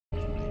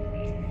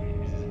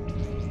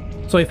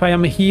So if I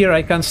am here,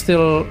 I can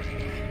still...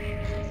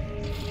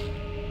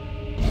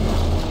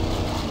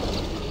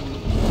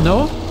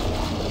 No?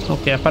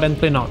 Okay,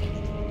 apparently not.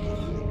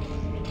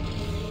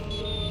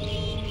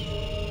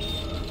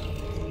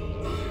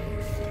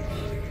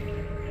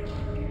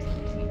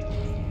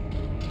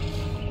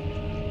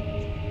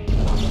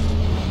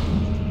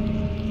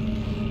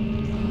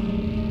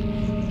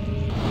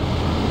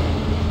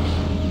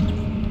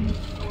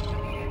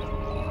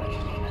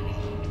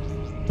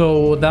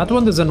 So that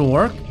one doesn't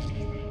work.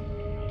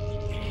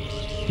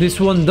 This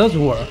one does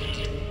work.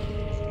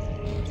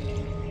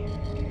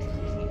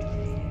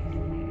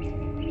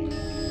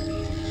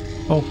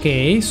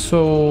 Okay,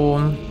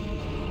 so...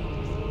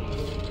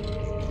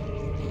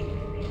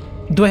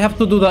 Do I have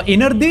to do the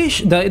inner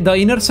dish, the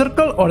inner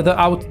circle, or the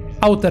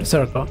outer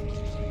circle?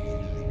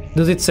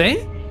 Does it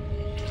say?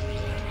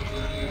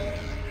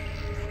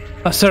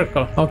 A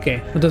circle,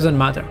 okay, it doesn't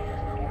matter.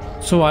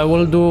 So I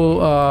will do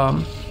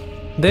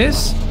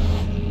this.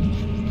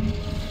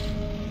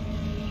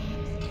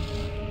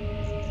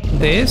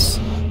 This.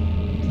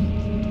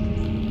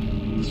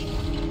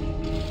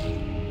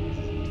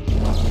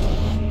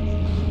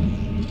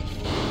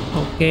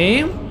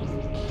 Okay.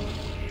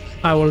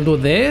 I will do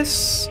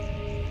this.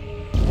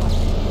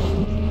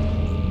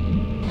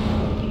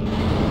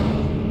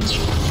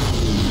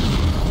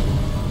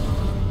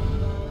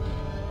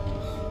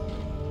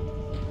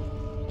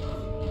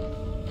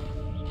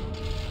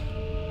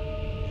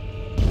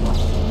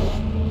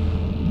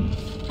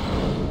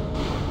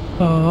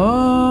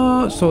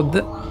 So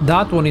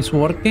that one is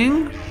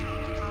working.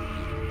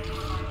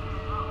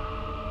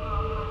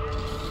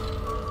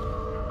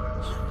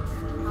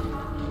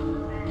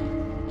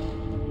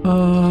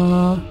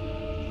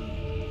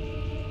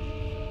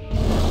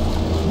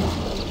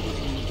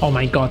 Oh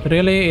my god,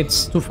 really?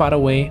 It's too far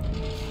away.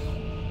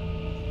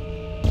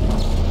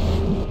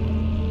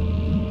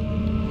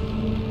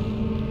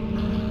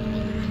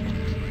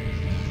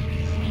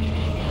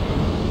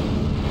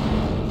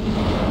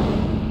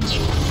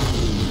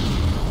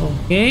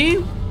 Okay.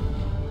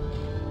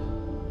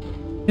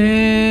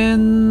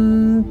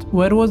 And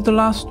where was the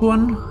last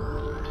one?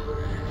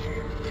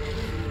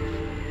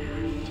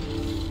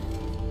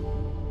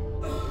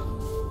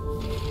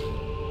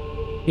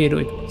 Here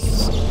it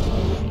was.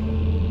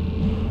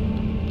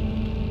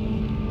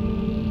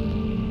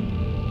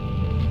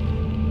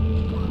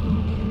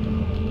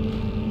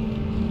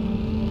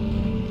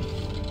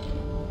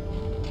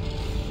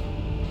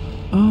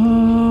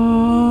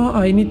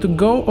 I need to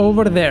go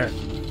over there.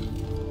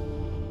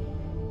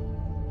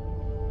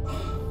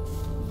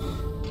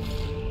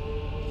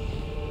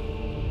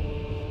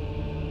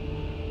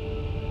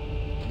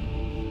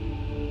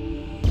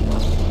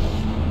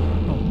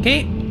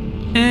 Okay,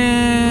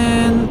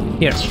 and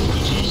here.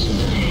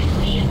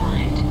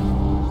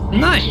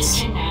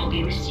 Nice.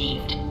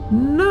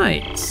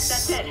 Nice.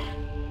 That's it.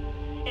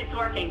 It's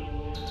working.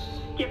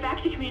 Get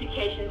back to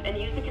communications and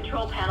use the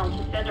control panel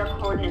to send our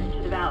coordinates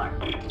to the Valor.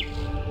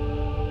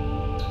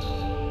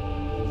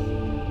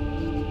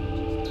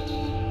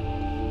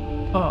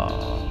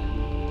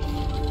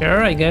 Oh.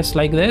 Sure, I guess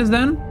like this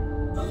then.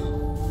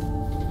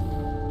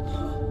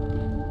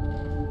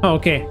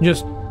 Okay,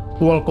 just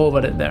walk over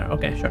it there.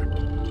 Okay, sure.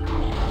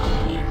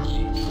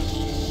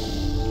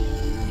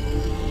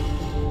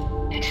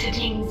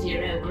 Exiting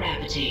zero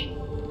gravity.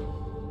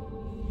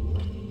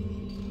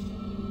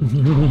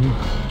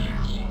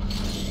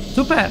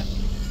 Super!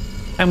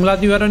 I'm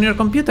glad you are on your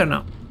computer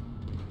now.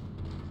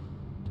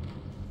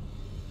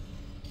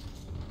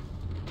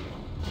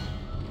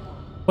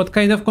 What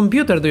kind of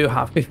computer do you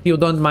have, if you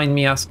don't mind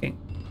me asking?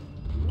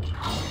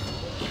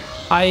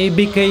 I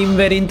became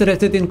very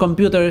interested in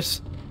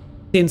computers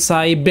since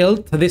I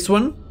built this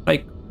one,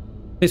 like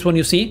this one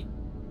you see.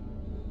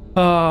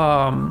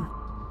 And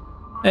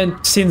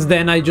since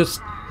then I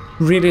just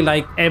really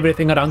like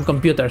everything around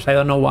computers. I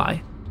don't know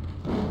why.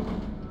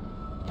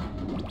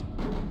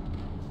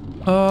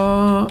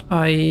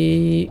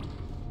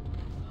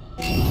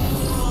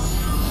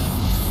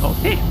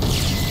 Okay.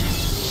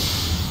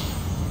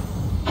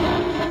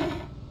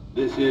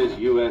 This is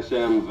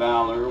USM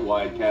Valor,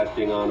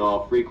 widecasting on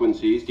all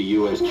frequencies to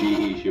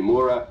USG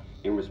Ishimura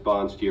in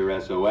response to your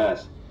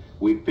SOS.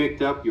 We've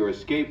picked up your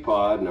escape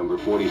pod, number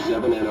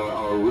 47, and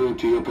are en route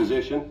to your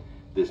position.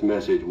 This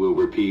message will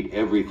repeat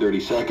every 30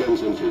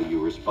 seconds until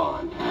you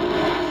respond.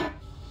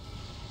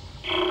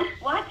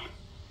 What?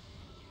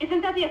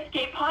 Isn't that the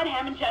escape pod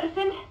Hammond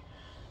jettisoned?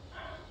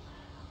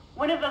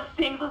 One of those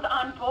things was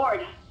on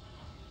board.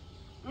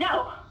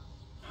 No!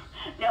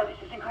 No, this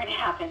isn't going to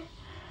happen.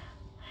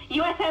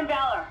 USM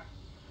Valor!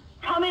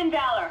 Come in,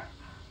 Valor!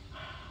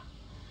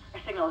 Our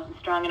signal isn't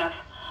strong enough.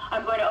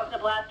 I'm going to open the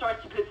blast doors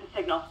to boost the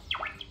signal.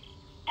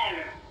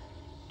 Error.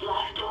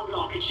 Blast door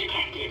blockage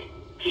detected.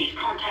 Please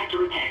contact a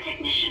repair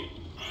technician.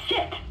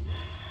 Shit!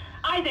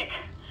 Isaac!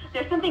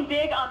 There's something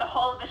big on the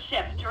hull of the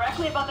ship,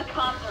 directly above the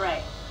comms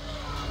array.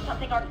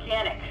 Something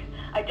organic.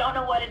 I don't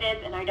know what it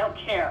is, and I don't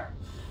care.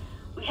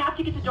 We have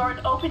to get the doors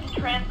open to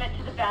transmit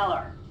to the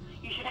Valor.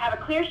 You should have a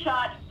clear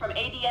shot from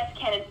ADS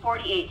Cannon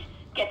 48.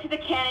 Get to the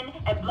cannon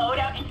and blow it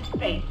out into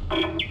space.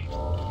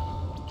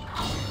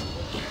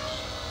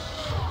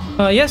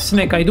 Yes,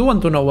 Snake, I do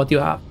want to know what you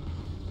have.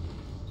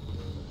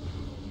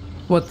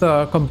 What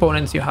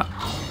components you have.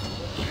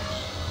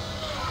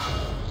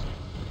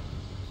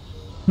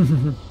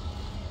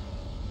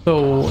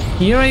 So,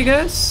 here I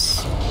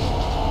guess?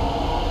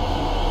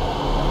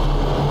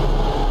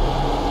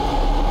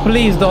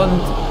 Please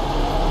don't.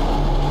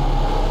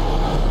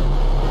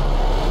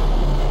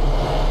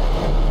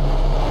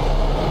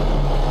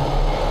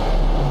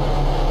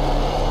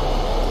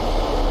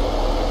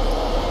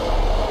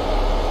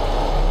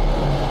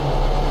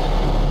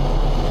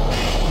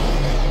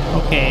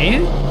 Okay,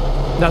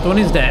 that one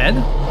is dead.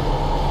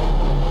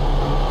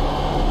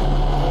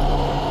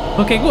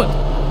 Okay, good.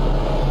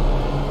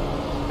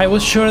 I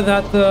was sure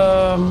that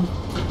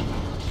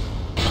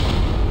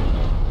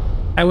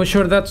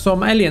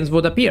some aliens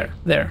would appear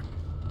there.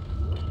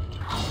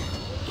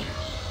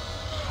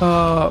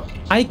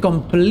 I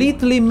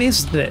completely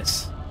missed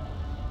this.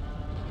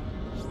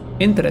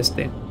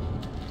 Interesting.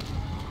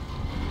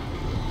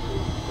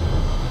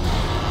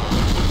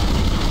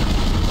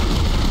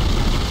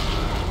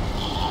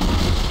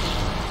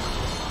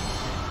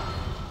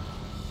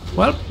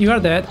 Well, you are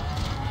dead.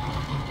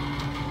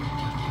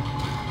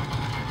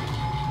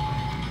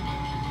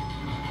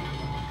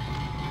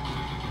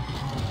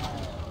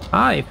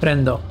 Hi,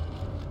 friendo.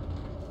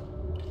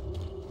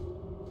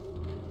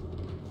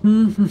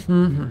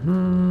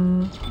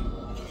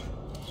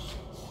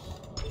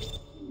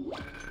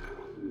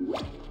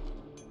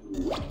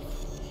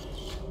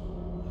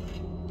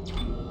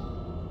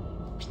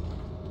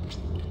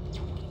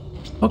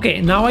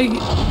 Okay, now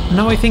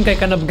I think I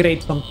can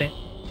upgrade something.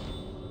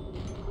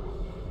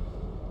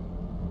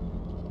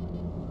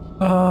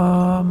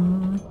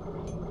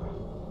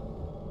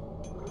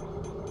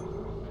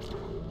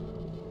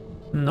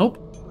 Nope.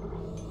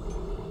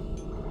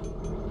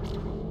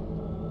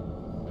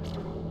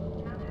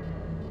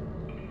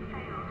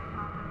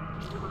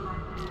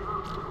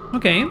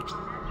 Okay.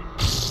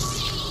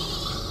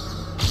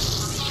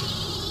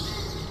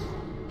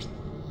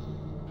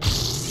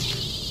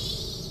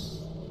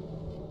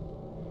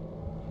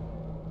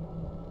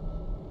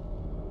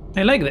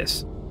 I like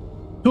this.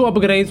 2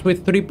 upgrades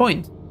with 3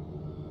 points.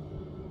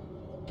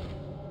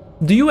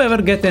 Do you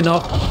ever get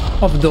enough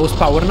of those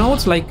power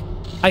nodes? Like,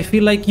 I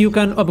feel like you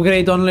can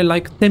upgrade only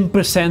like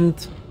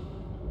 10%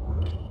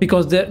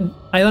 because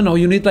I don't know,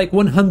 you need like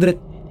 100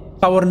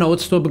 power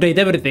nodes to upgrade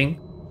everything.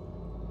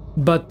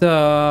 But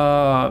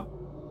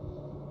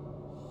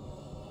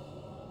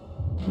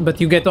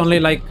you get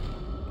only like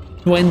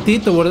 20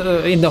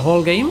 in the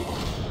whole game.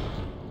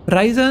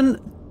 Ryzen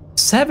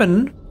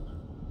 7,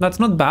 that's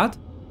not bad.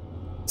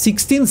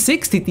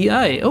 1660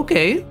 Ti,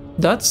 okay,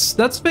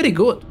 that's very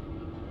good.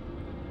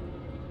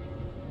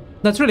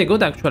 That's really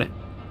good, actually.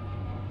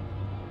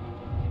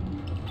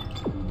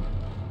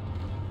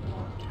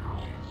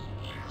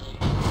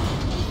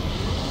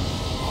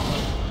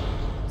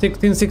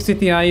 $1660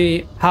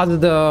 Ti has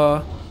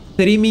the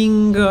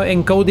streaming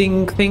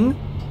encoding thing,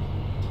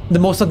 the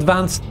most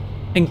advanced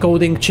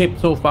encoding chip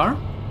so far,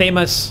 same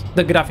as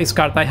the graphics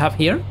card I have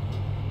here.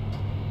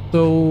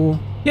 So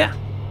yeah.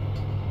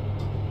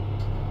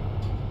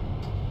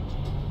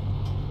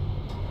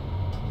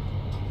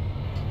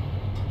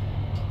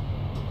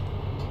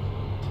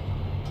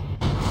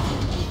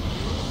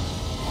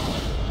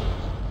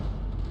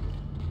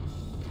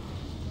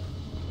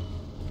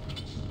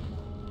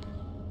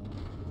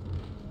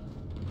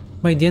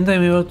 By the end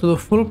I'm able to do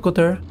full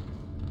cutter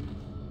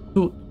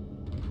to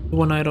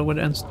 1 arrow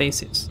and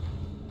stasis.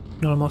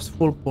 And almost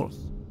full pulse.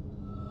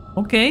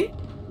 Okay.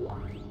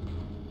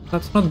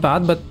 That's not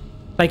bad, but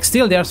like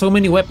still there are so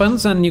many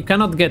weapons and you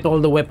cannot get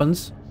all the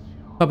weapons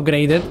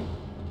upgraded.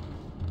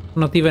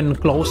 Not even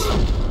close.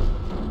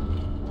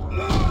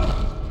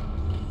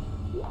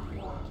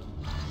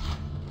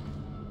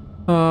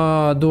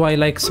 Do I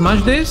like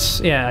smash this?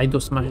 Yeah, I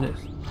do smash this.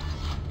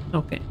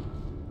 Okay.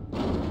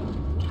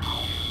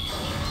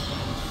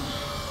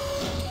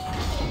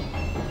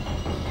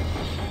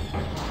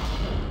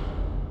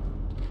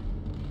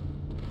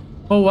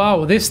 Oh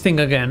wow, this thing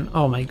again.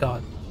 Oh my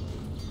god.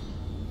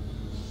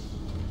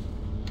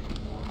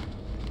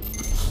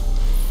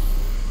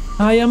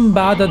 I am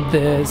bad at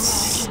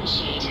this.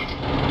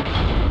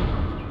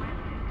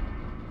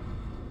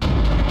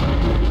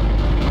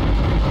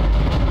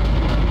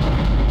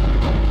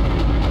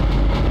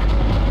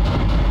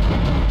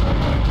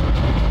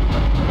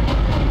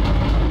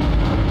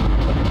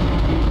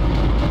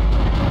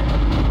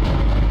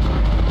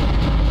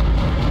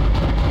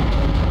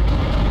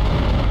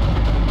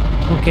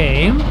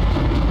 Okay.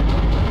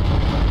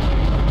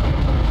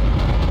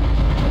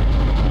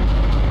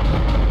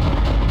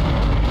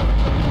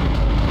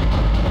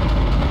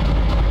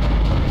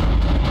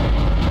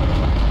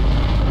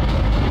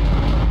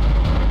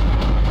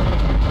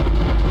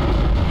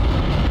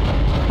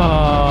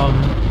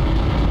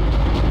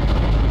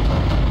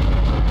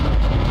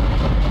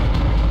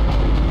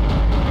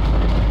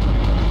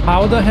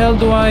 How the hell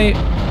do I...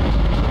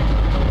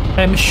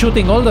 I'm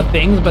shooting all the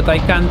things, but I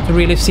can't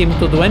really seem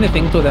to do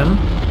anything to them.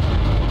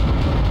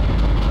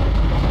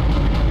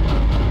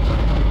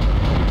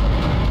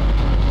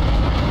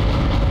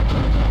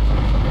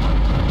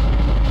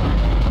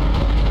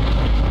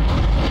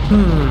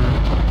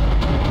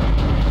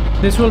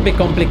 This will be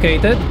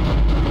complicated.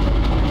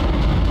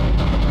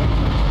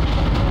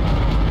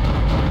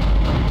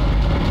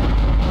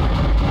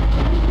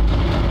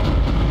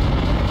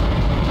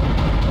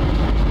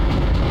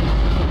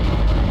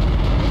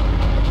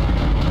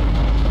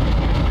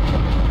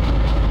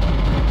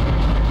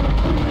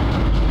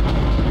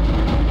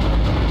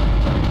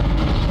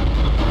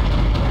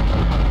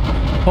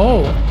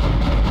 Oh.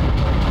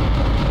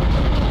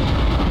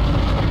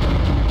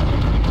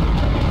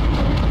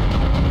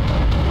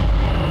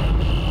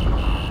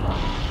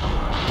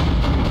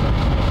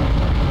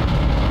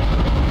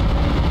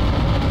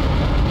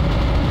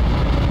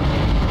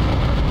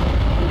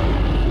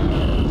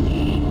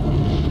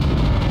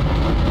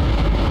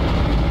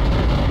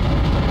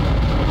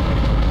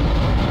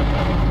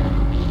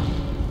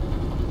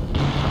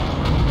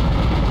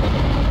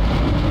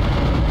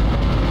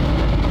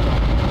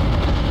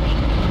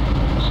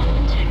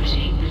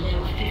 Integrity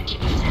below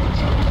 50%.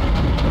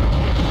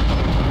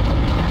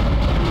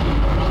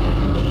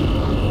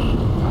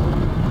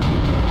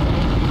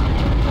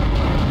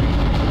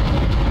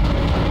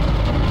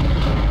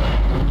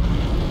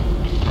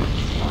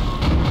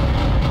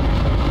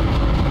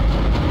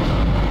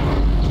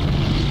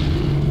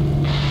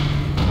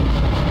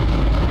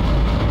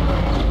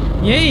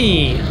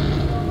 Yay!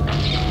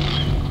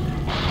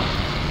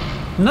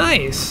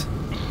 Nice!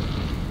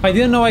 I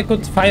didn't know I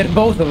could fire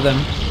both of them.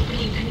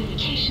 Opening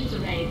communications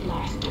array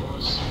blast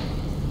doors.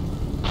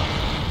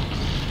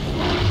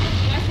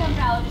 USM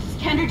Valor, this is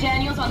Kendra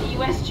Daniels on the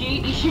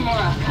USG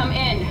Ishimura. Come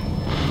in.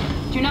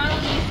 Do not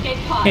open the escape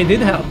pod. It did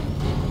help.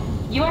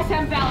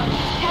 USM Valor, this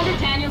is Kendra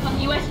Daniels on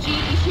the USG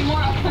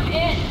Ishimura. Come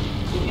in.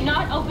 Do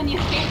not open the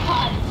escape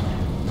pod.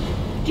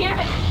 Damn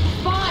it!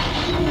 Fine!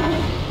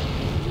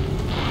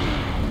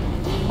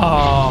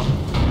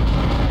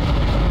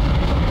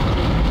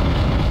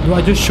 Do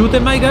I just shoot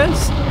him, I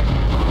guess?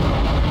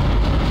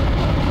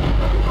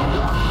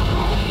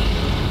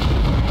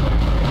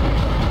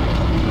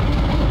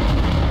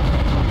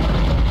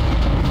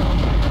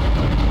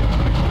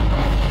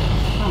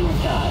 Oh my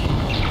god.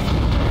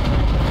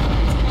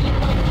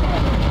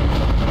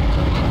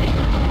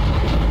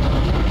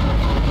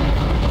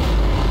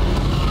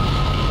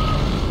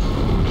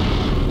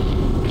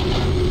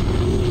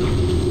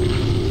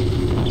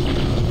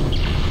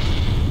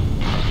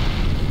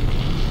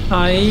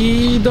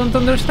 I don't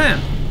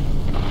understand.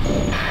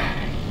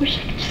 Wish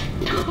I could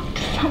just talk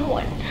to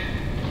someone.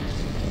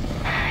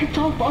 It's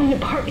all falling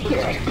apart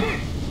here.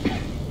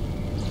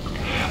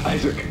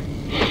 Isaac.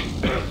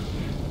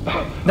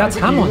 That's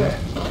Isaac, Hammond. you there?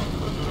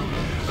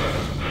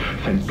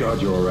 Thank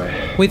God you're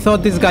alright. We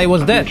thought this guy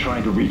was I've been dead.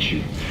 trying to reach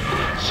you.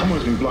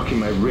 Someone's been blocking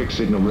my rig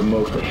signal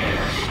remotely.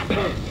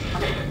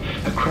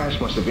 A crash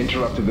must have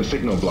interrupted the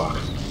signal block.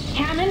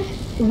 Hammond,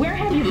 where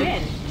have you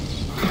been?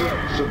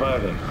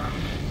 Surviving.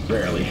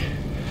 Barely.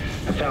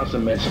 I found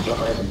some med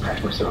supplies and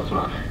patched myself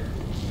up.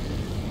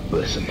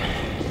 Listen.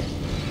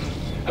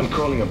 I'm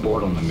calling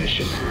aboard on the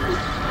mission.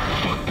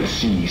 Fuck the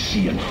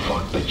CEC and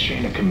fuck the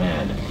chain of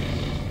command.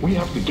 We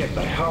have to get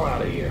the hell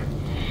out of here.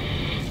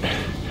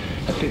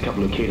 I think I've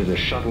located a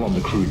shuttle on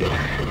the crew deck.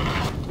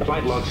 The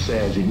flight log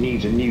says it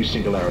needs a new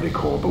singularity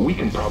core, but we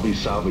can probably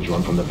salvage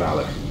one from the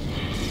Valor.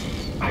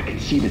 I can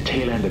see the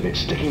tail end of it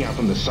sticking out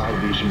from the side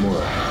of the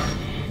Ishimura.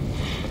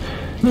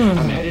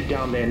 I'm headed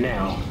down there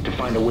now to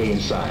find a way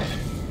inside.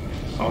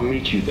 I'll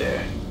meet you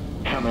there.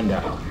 Hammond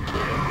out.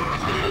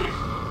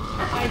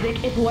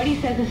 Isaac, if what he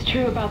says is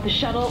true about the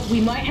shuttle, we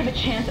might have a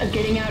chance of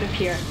getting out of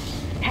here.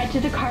 Head to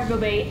the cargo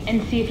bay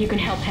and see if you can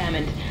help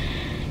Hammond.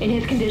 In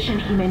his condition,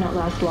 he may not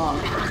last long.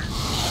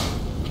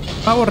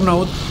 Power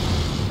node.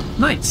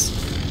 Nice.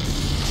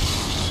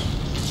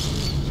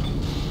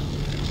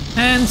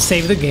 And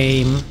save the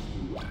game.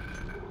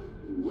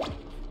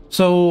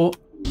 So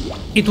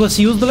it was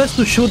useless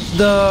to shoot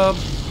the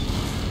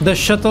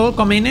shuttle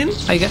coming in,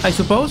 I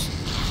suppose.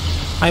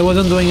 I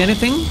wasn't doing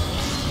anything.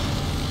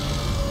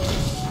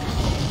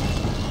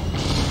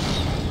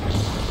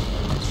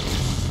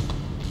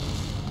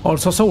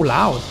 Also so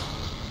loud.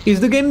 Is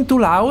the game too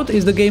loud?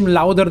 Is the game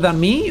louder than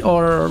me,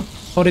 or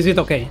is it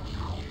okay?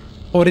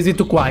 Or is it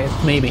too quiet?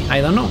 Maybe. I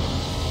don't know.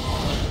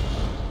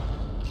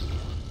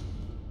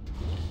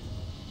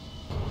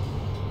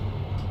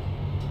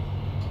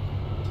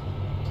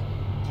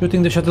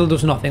 Shooting the shuttle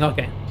does nothing.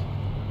 Okay.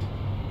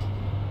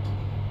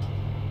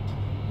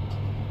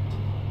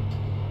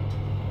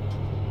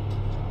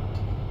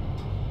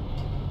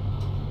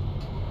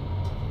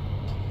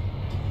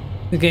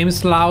 The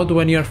game's loud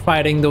when you're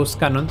firing those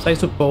cannons, I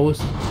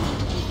suppose.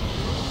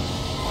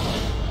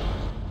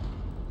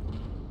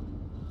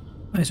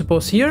 I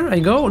suppose here I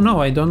go?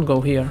 No, I don't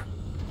go here.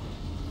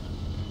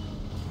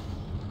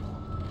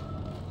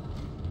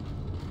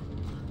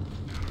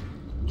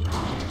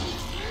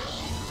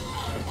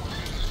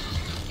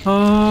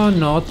 Oh,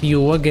 not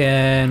you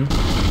again.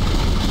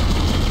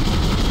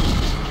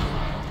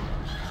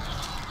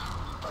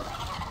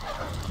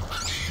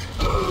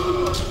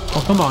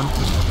 Oh, come on.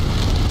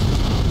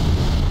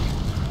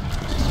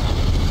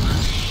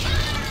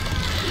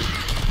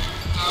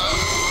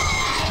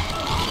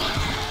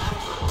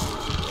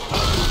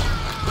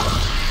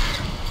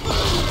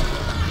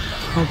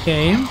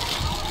 Okay.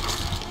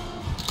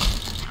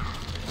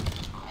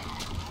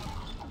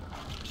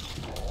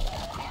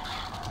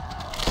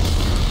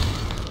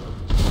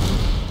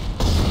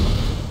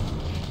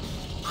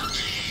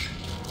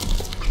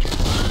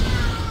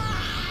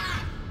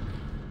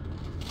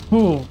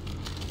 Ooh.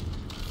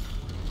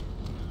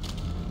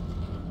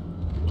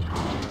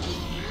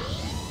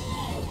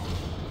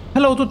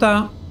 Hello,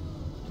 Tuta.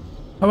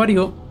 How are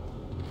you?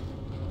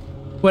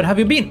 Where have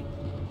you been?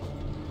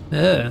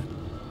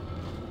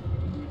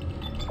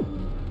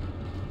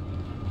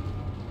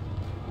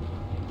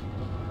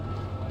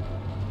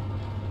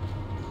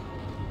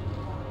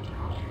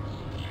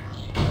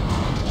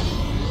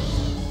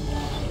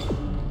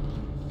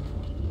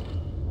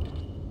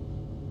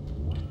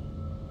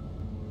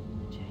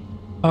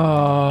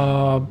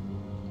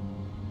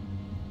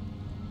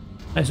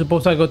 I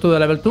suppose I go to the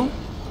level 2.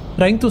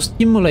 Trying to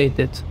stimulate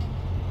it.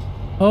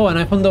 Oh, and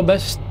I found the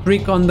best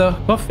trick on the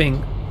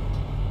coughing.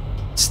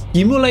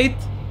 Stimulate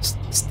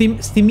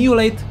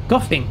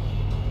coughing.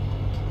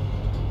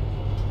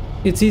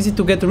 It's easy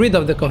to get rid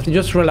of the cough.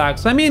 Just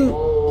relax. I mean,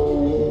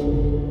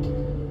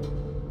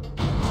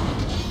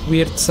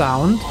 weird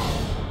sound.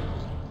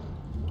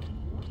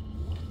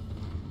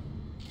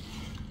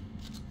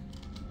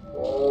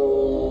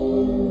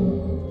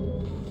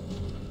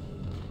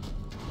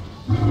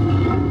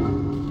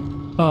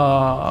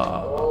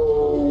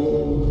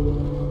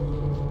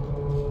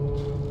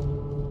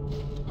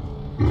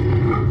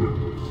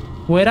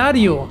 Where are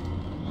you?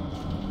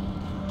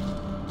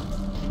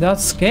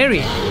 That's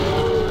scary.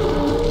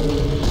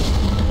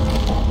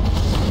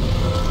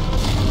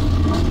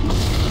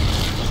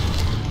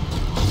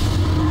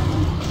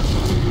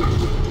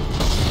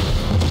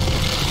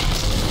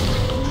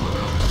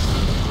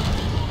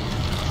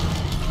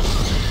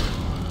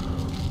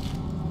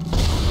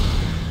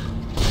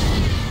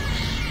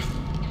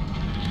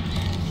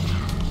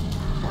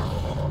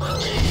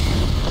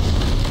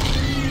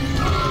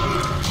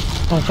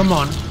 Oh, come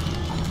on.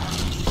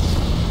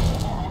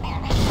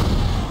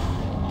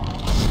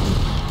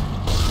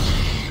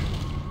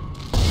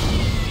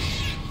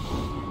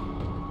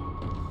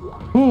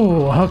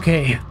 Ooh,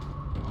 okay.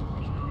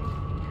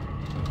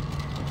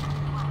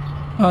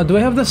 Do I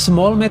have the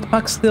small med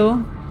pack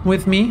still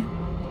with me?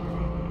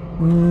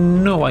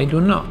 No, I do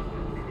not.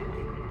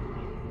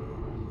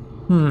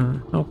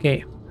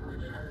 Okay.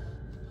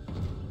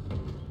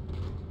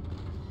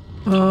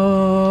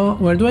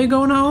 Where do I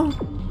go now?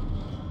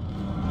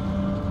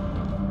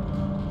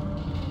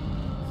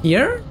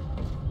 Here?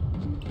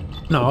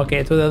 No,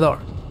 okay, to the door.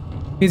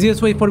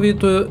 Easiest way for me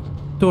to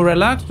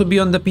relax, to be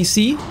on the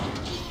PC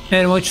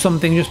and watch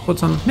something, just put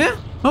some... Yeah,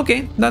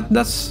 okay,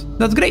 that's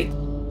great.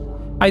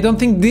 I don't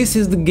think this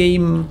is the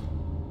game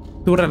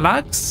to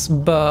relax,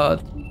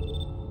 but...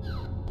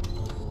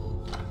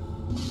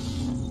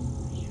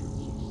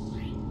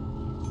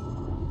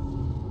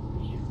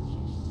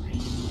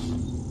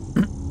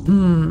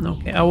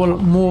 okay, I will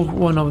move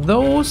one of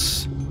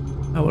those.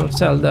 I will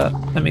sell the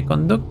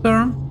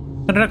semiconductor.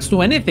 Relax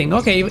to anything,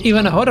 okay,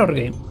 even a horror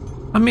game.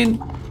 I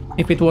mean,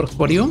 if it works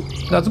for you,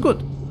 that's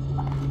good.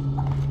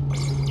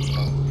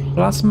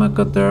 Plasma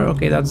cutter,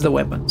 okay, that's the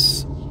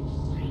weapons.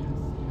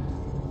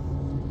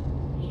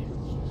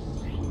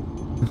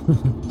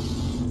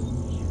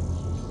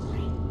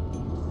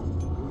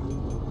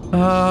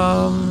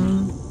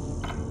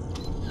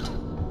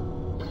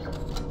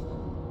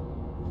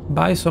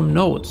 Buy some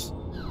notes.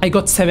 I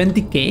got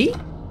 70k?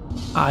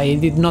 I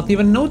did not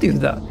even notice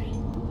that.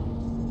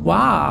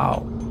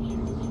 Wow.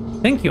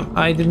 Thank you,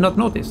 I did not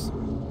notice.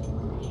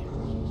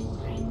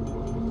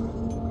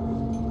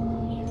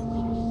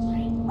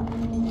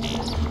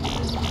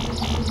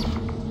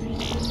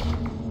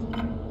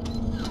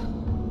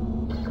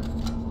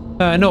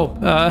 No,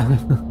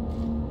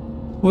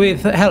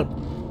 with help.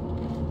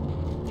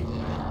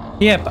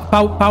 Yeah,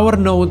 power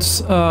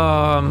nodes.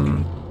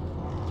 Power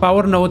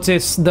nodes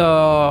is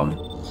the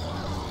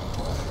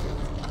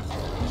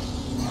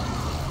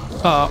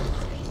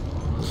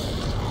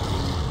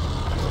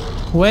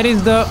where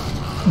is the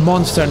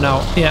monster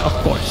now? Yeah, of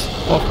course,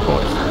 of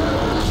course.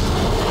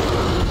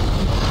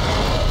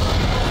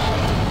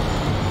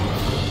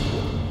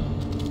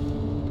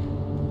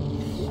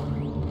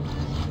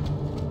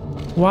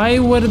 Why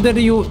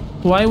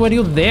were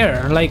you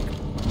there? Like,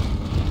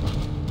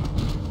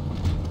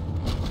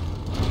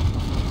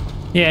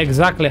 yeah,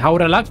 exactly. How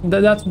relaxed?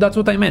 That's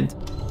what I meant.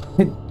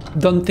 I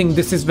don't think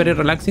this is very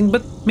relaxing,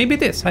 but maybe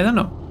it is. I don't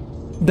know.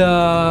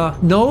 The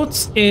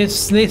nodes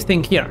is this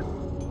thing here.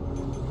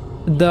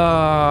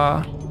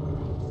 The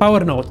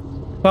power node.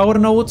 Power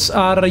nodes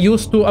are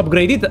used to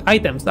upgrade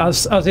items,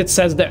 as it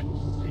says there.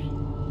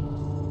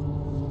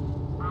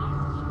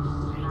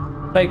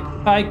 Like,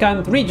 I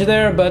can't reach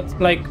there, but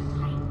like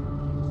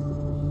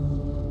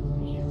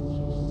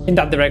in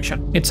that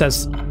direction, it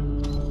says.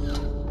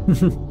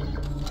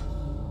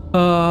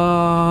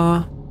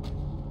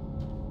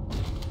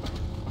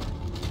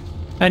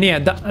 And yeah,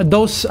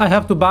 those I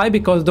have to buy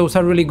because those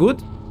are really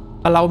good.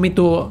 Allow me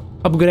to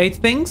upgrade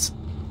things.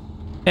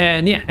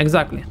 And yeah,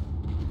 exactly.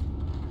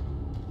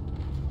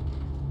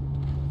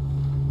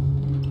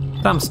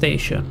 Thumb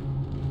station.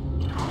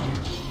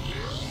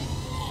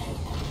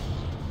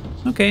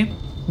 Okay.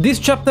 This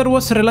chapter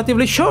was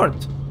relatively short,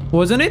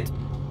 wasn't it?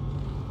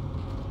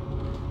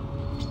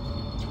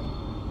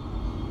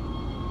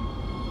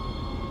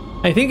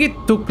 I think it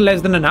took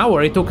less than an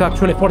hour. It took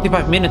actually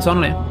 45 minutes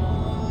only.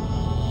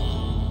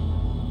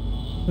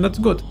 That's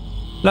good.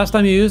 Last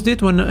time you used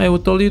it, when I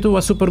told you to,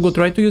 was super good.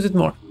 Try to use it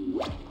more.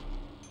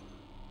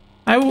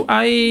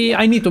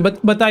 I need to,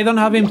 but I don't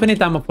have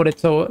infinite ammo for it.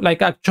 So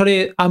like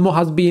actually ammo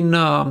has been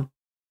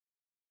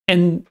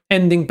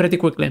ending pretty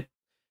quickly.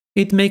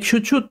 It makes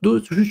shoot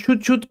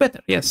better.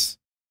 Yes,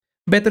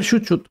 better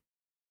shoot.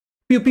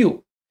 Pew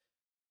pew.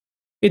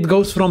 It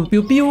goes from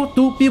pew pew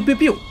to pew pew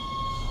pew.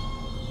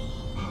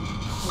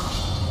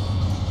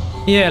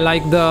 Yeah,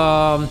 like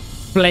the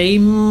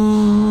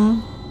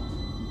flame.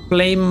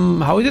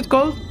 How is it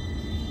called?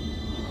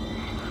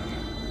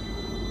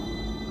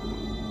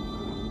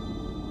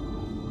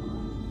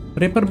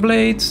 Ripper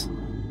blades,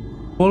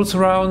 pulse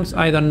rounds.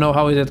 I don't know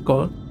how is it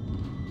called.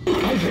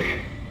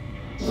 Isaac,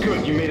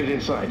 good, you made it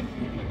inside.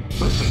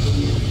 Listen,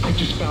 I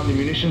just found the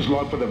munitions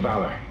log for the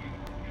Valor.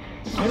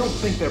 I don't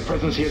think their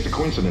presence here is a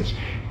coincidence.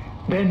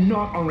 They're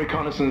not on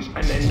reconnaissance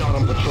and they're not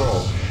on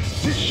patrol.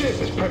 This ship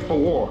is prepped for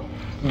war.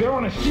 They're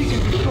on a seek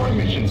and destroy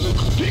mission.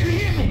 Do you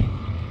hear me?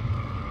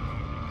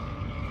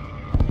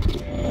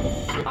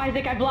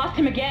 Isaac, I've lost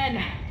him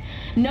again.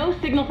 No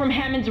signal from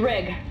Hammond's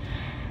rig.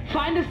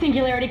 Find the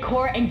Singularity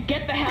Core and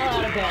get the hell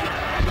out of there.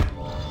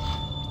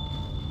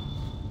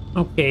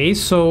 Okay,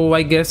 so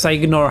I guess I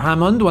ignore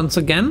Hammond once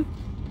again.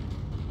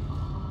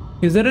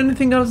 Is there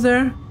anything else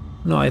there?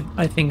 No,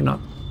 I think not.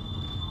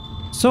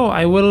 So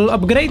I will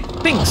upgrade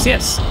things,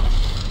 yes.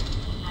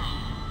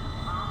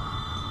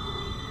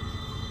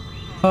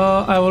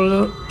 I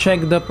will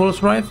check the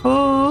pulse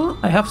rifle.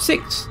 I have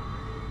 6.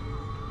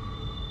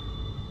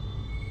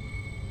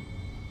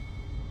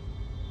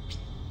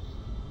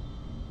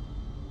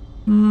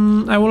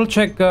 I will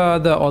check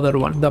the other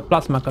one, the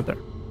plasma cutter.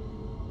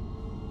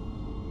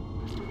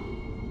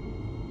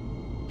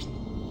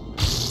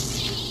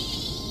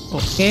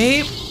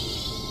 Okay.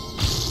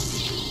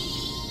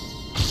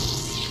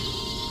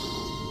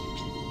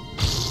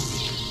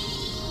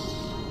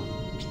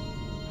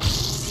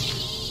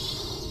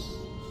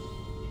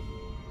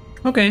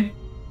 Okay.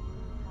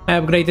 I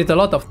upgraded a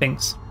lot of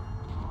things.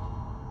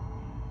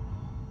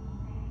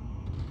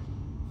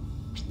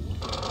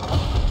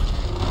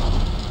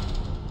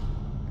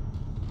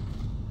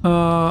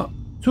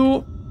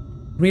 Two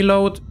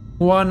reload,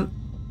 1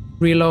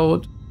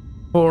 reload,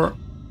 4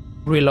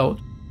 reload.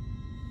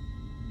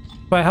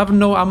 So I have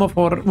no ammo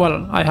for,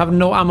 well, I have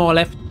no ammo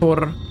left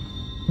for,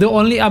 the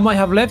only ammo I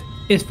have left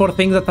is for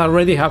things that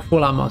already have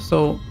full ammo,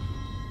 so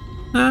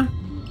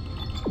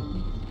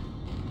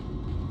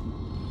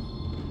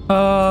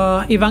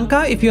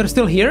Ivanka, if you're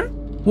still here,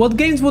 what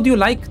games would you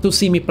like to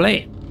see me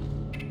play?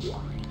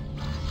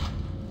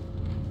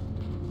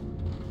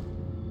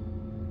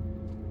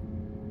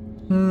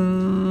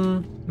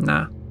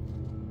 Nah.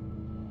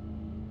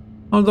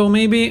 Although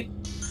maybe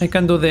I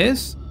can do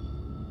this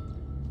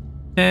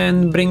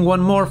and bring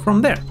one more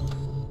from there.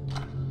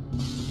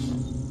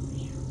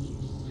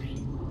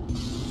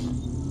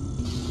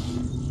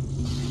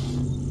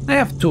 I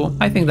have 2.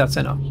 I think that's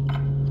enough.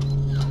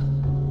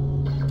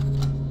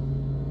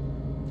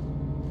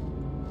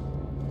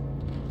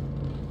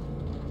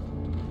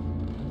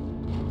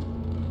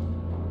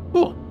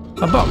 Oh,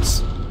 a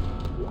box.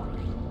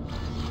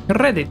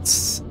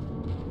 Credits.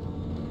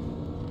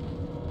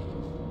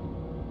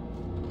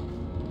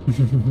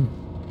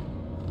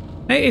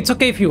 Hey, it's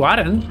okay if you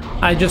aren't.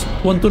 I just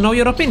want to know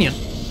your opinion.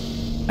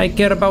 I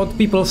care about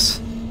people's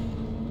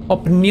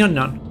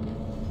opinionation.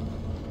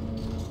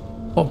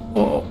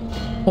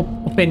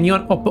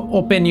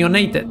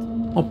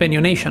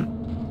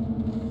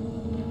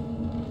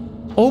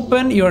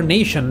 Open your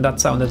nation, that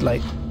sounded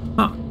like.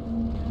 Huh.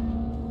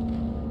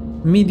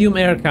 Medium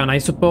air can, I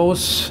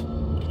suppose.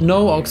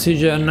 No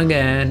oxygen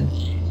again.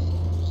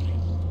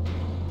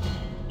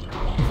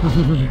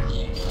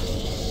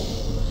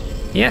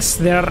 Yes,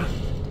 there are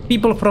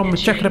people from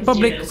Czech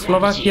Republic,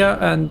 Slovakia,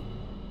 and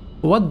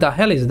what the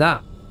hell is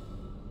that?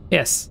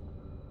 Yes,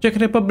 Czech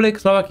Republic,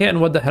 Slovakia,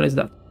 and what the hell is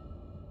that?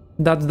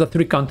 That's the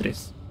 3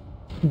 countries.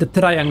 The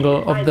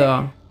triangle of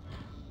the...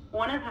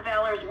 One of the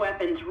Valor's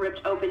weapons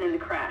ripped open in the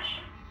crash.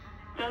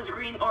 Those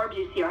green orbs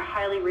you see are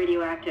highly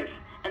radioactive,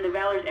 and the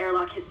Valor's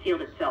airlock has sealed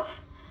itself.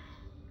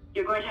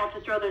 You're going to have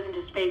to throw those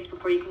into space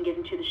before you can get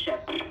into the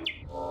ship.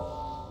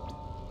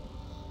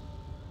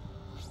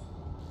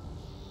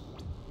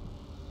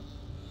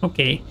 OK.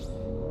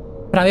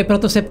 Právě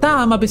proto se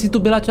ptám, aby si tu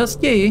byla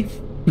častěji.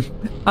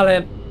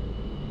 Ale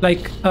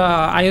Like,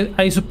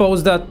 I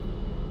suppose that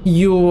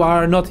you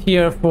are not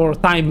here for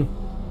time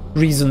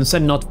reasons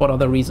and not for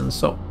other reasons,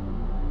 so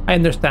I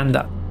understand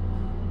that.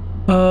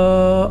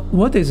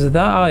 What is that?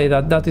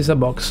 Ah, that is a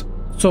box.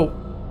 So,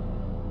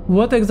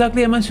 what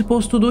exactly am I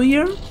supposed to do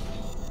here?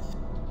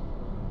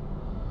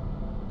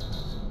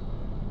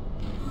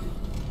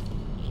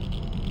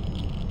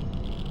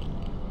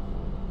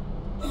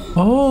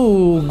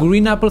 Oh,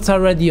 green apples are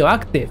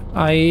radioactive.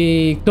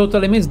 I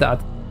totally missed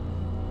that.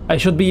 I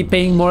should be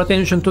paying more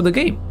attention to the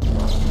game.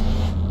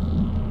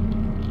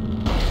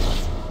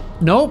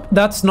 Nope,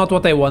 that's not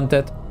what I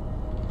wanted.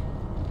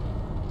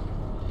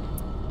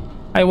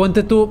 I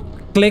wanted to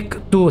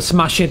click to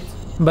smash it,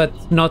 but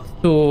not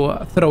to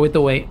throw it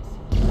away.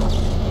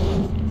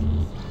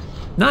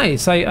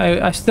 Nice,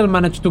 I still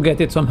managed to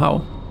get it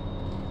somehow.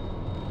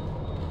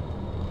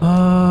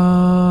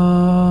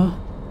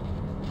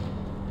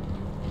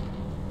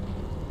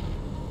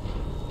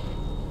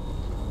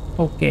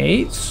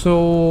 Okay,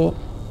 so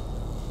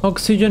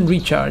oxygen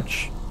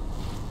recharge.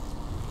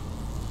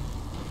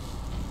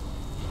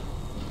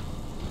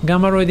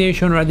 Gamma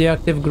radiation,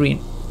 radioactive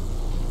green.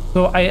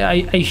 So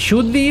I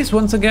shoot these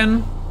once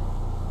again.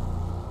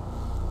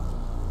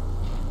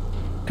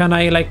 Can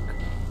I like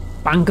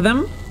punk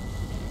them?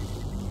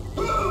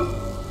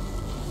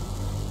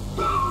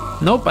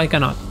 Nope, I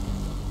cannot.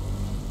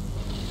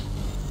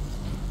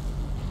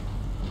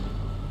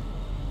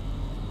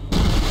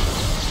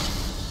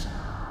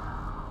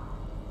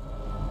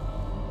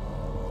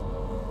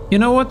 You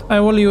know what? I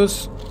will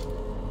use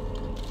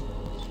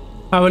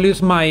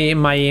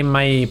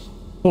my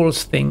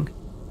pulse thing.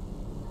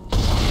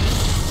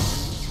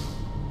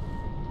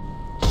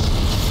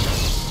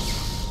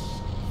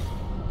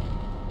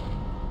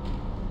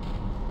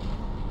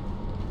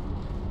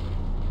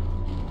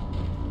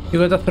 You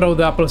gotta throw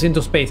the apples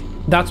into space.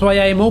 That's why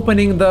I'm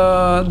opening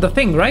the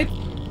thing, right?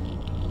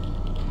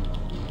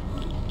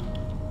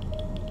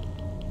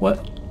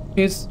 What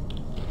is...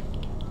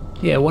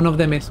 Yeah, one of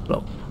them is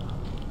closed.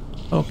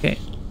 Okay.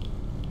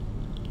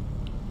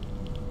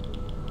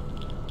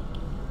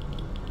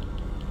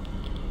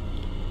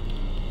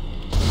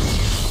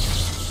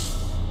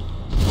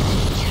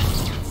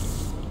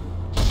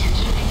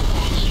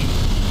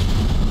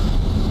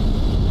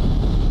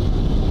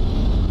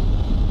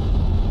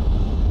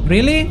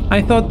 Really?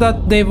 I thought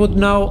that they would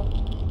now...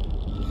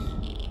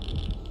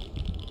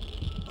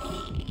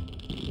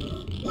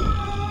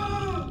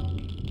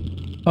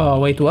 Oh,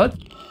 wait, what?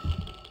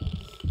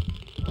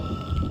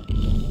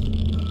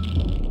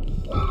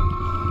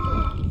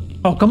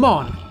 Oh, come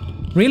on.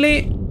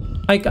 Really?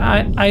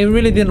 I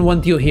really didn't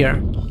want you here.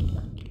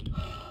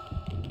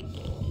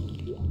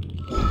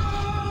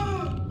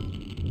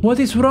 What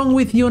is wrong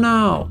with you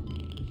now?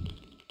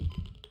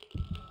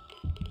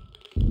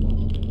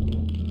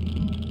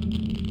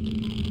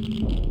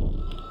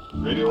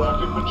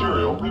 Radioactive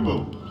material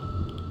removed.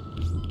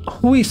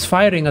 Who is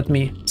firing at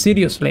me?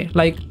 Seriously,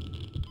 like...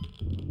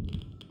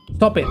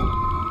 Stop it.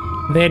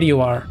 There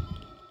you are.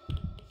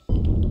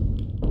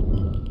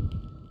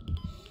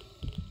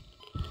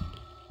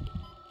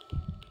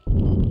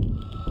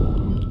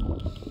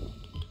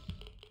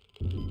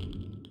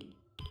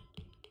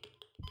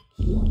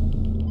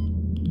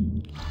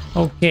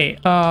 Okay,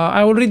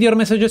 I will read your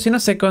messages in a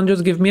second,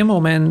 just give me a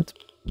moment.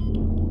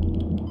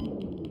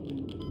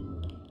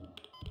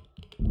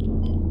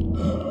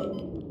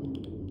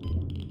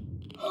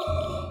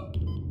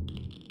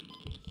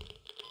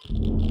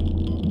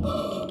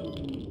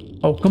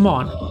 Oh, come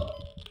on.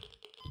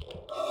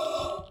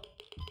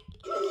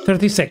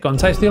 30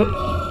 seconds, I still...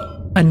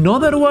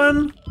 Another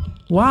one?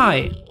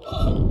 Why?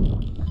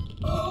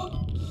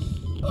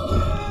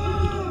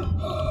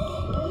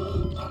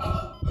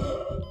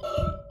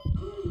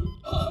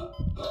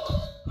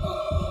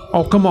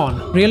 Oh, come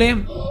on. Really?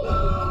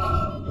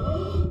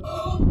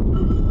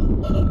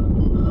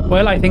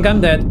 Well, I think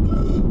I'm dead.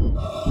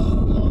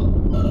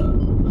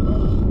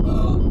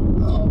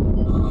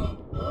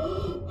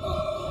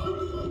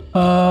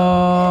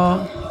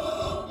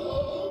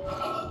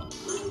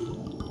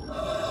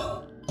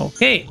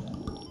 Okay.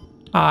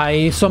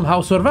 I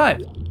somehow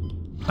survived.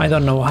 I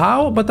don't know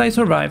how, but I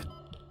survived.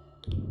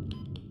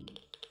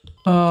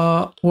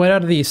 Where are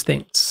these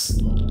things?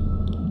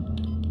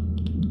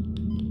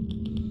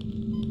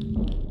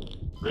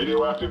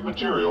 Radioactive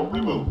material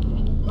removed.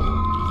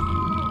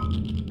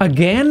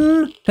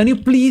 Again? Can you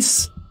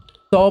please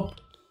stop?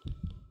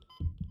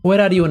 Where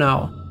are you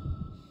now?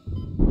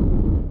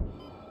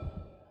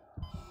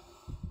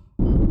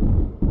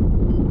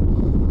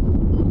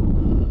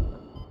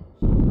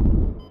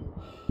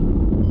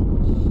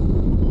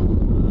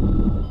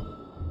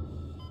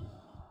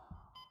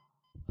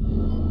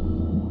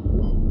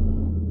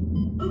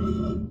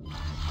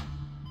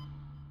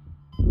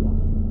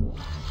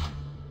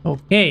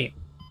 Okay.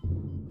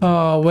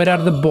 Where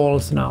are the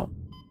balls now?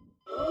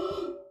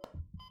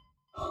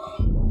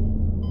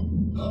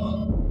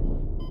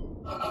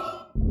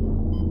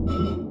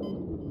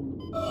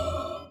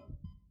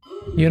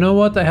 You know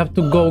what? I have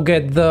to go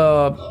get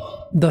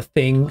the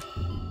thing.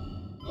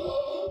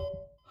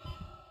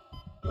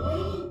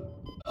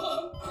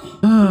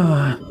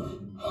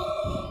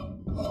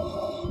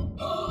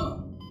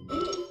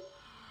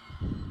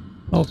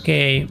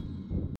 Okay.